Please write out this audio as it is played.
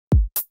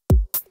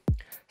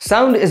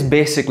Sound is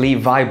basically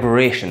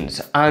vibrations,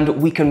 and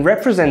we can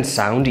represent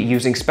sound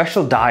using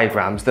special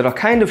diagrams that are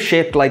kind of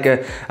shaped like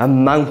a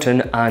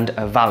mountain and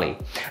a valley.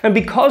 And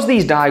because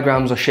these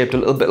diagrams are shaped a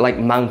little bit like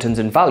mountains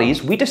and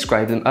valleys, we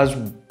describe them as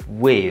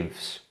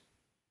waves.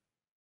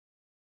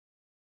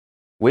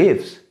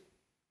 Waves.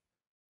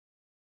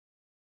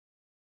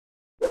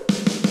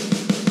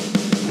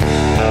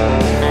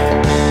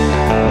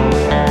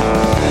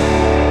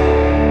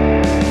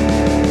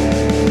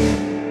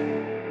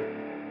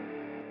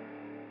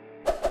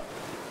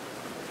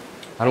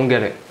 I don't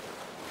get it.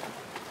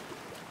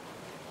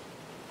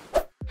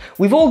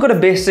 We've all got a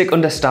basic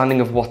understanding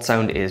of what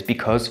sound is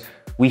because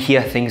we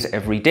hear things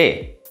every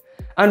day.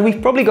 And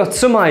we've probably got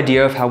some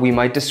idea of how we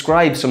might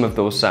describe some of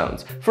those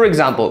sounds. For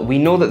example, we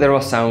know that there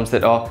are sounds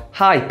that are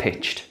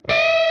high-pitched.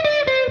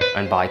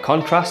 And by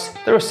contrast,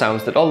 there are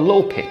sounds that are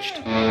low-pitched.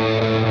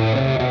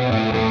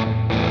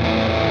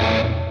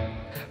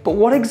 But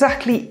what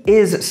exactly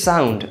is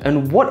sound,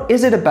 and what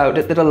is it about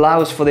it that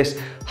allows for this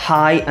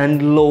high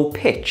and low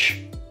pitch?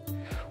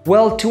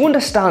 Well, to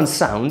understand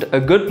sound, a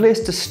good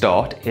place to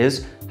start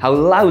is how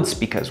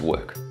loudspeakers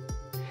work.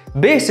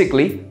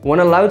 Basically,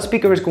 when a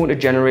loudspeaker is going to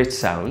generate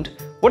sound,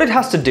 what it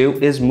has to do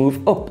is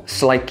move up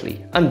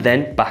slightly and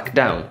then back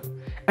down.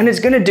 And it's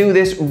going to do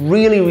this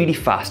really, really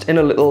fast in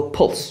a little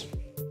pulse.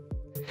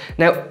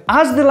 Now,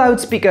 as the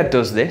loudspeaker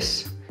does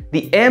this,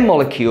 the air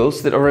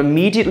molecules that are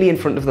immediately in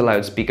front of the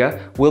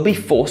loudspeaker will be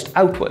forced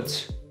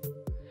outwards.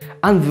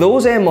 And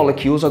those air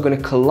molecules are going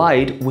to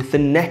collide with the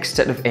next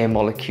set of air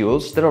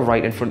molecules that are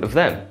right in front of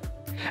them.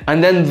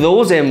 And then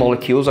those air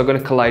molecules are going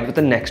to collide with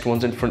the next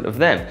ones in front of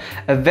them,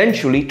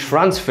 eventually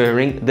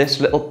transferring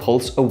this little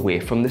pulse away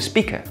from the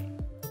speaker.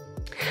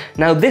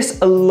 Now, this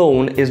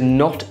alone is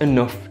not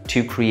enough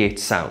to create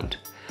sound.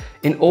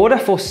 In order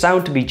for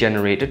sound to be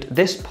generated,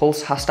 this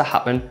pulse has to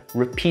happen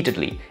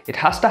repeatedly. It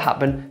has to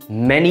happen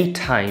many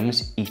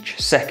times each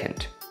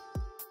second.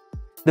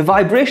 The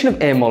vibration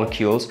of air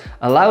molecules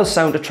allows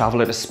sound to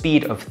travel at a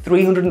speed of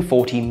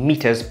 340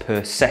 meters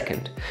per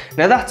second.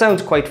 Now that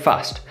sounds quite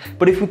fast,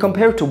 but if we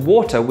compare it to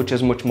water, which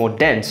is much more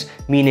dense,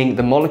 meaning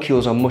the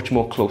molecules are much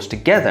more close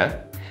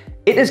together,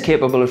 it is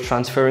capable of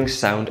transferring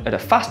sound at a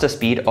faster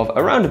speed of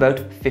around about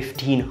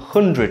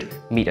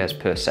 1500 meters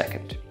per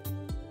second.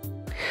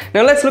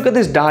 Now let's look at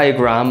this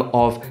diagram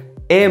of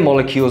air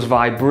molecules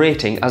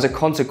vibrating as a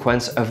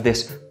consequence of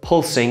this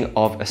pulsing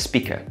of a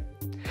speaker.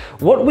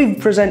 What we've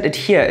presented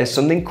here is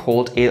something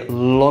called a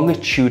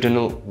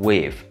longitudinal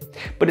wave,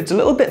 but it's a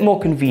little bit more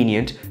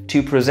convenient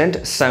to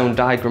present sound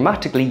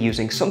diagrammatically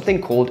using something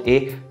called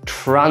a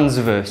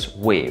transverse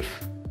wave.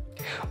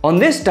 On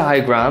this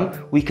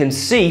diagram, we can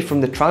see from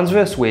the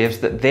transverse waves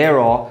that there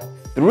are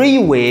 3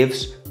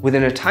 waves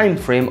within a time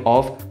frame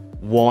of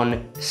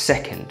 1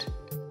 second.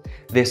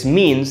 This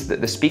means that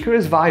the speaker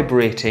is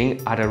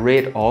vibrating at a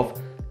rate of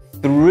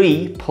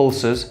 3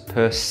 pulses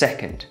per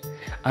second.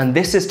 And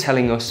this is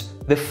telling us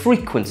the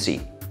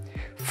frequency.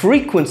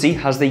 Frequency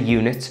has the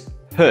unit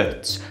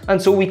Hertz, and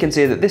so we can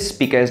say that this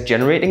speaker is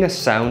generating a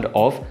sound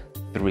of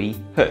 3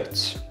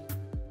 Hertz.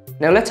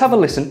 Now let's have a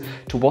listen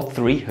to what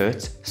 3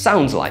 Hertz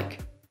sounds like.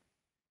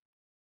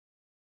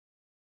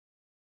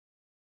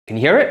 Can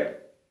you hear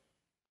it?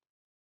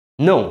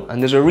 No,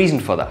 and there's a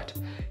reason for that.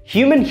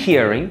 Human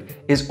hearing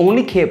is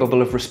only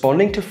capable of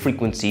responding to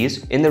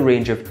frequencies in the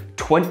range of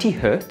 20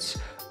 Hertz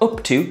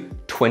up to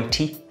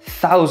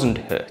 20,000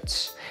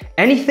 Hertz.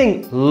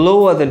 Anything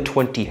lower than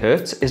 20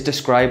 Hertz is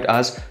described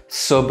as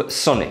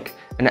subsonic,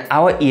 and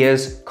our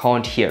ears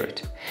can't hear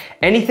it.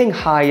 Anything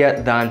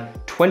higher than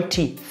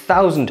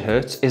 20,000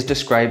 Hertz is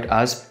described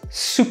as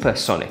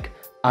supersonic,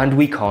 and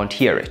we can't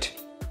hear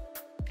it.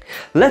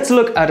 Let's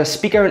look at a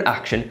speaker in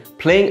action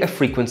playing a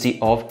frequency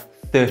of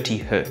 30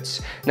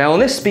 Hertz. Now on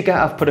this speaker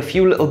I've put a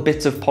few little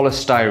bits of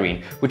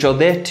polystyrene which are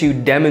there to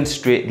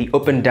demonstrate the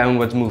up and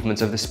downwards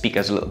movements of the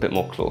speakers a little bit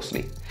more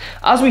closely.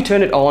 As we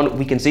turn it on,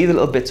 we can see the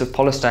little bits of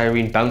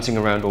polystyrene bouncing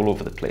around all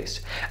over the place.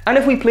 And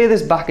if we play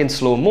this back in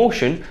slow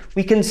motion,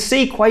 we can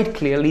see quite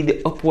clearly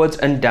the upwards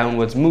and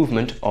downwards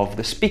movement of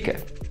the speaker.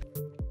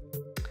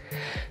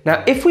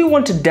 Now if we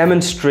want to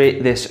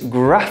demonstrate this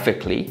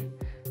graphically,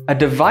 a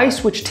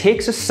device which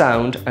takes a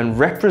sound and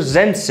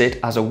represents it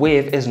as a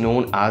wave is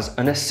known as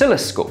an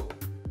oscilloscope.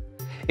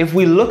 If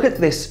we look at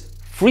this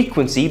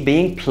frequency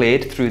being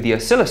played through the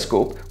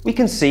oscilloscope, we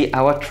can see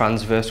our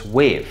transverse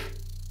wave.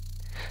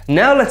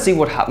 Now let's see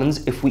what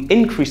happens if we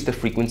increase the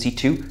frequency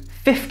to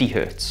 50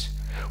 Hertz.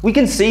 We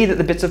can see that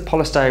the bits of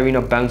polystyrene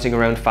are bouncing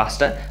around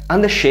faster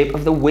and the shape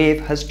of the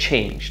wave has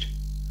changed.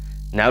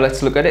 Now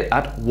let's look at it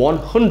at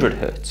 100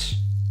 Hertz.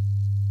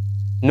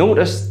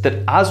 Notice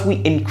that as we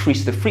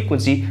increase the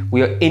frequency,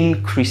 we are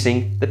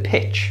increasing the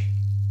pitch.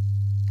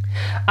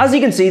 As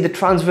you can see, the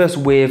transverse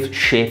wave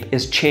shape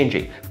is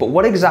changing, but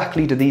what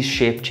exactly do these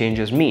shape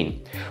changes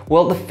mean?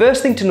 Well, the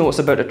first thing to notice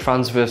about a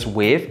transverse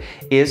wave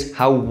is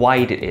how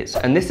wide it is,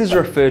 and this is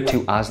referred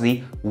to as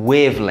the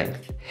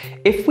wavelength.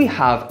 If we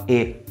have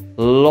a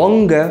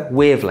longer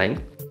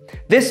wavelength,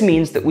 this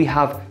means that we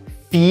have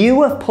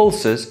fewer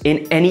pulses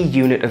in any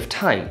unit of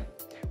time.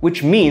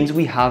 which means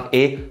we have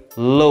a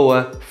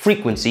lower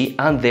frequency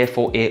and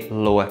therefore a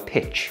lower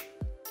pitch.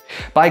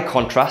 By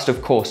contrast,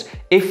 of course,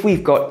 if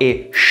we've got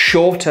a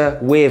shorter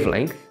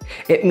wavelength,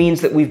 it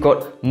means that we've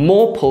got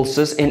more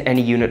pulses in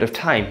any unit of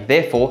time,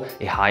 therefore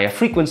a higher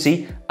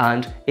frequency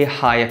and a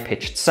higher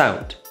pitched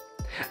sound.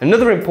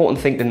 Another important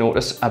thing to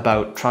notice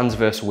about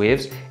transverse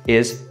waves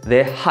is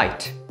their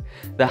height.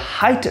 The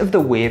height of the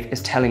wave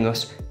is telling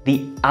us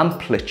the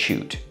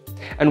amplitude.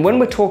 And when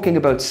we're talking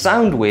about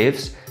sound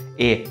waves,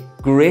 a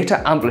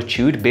greater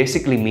amplitude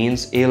basically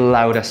means a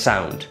louder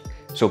sound.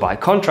 So by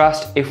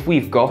contrast, if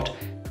we've got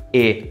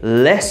a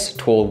less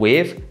tall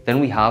wave, then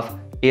we have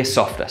a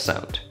softer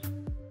sound.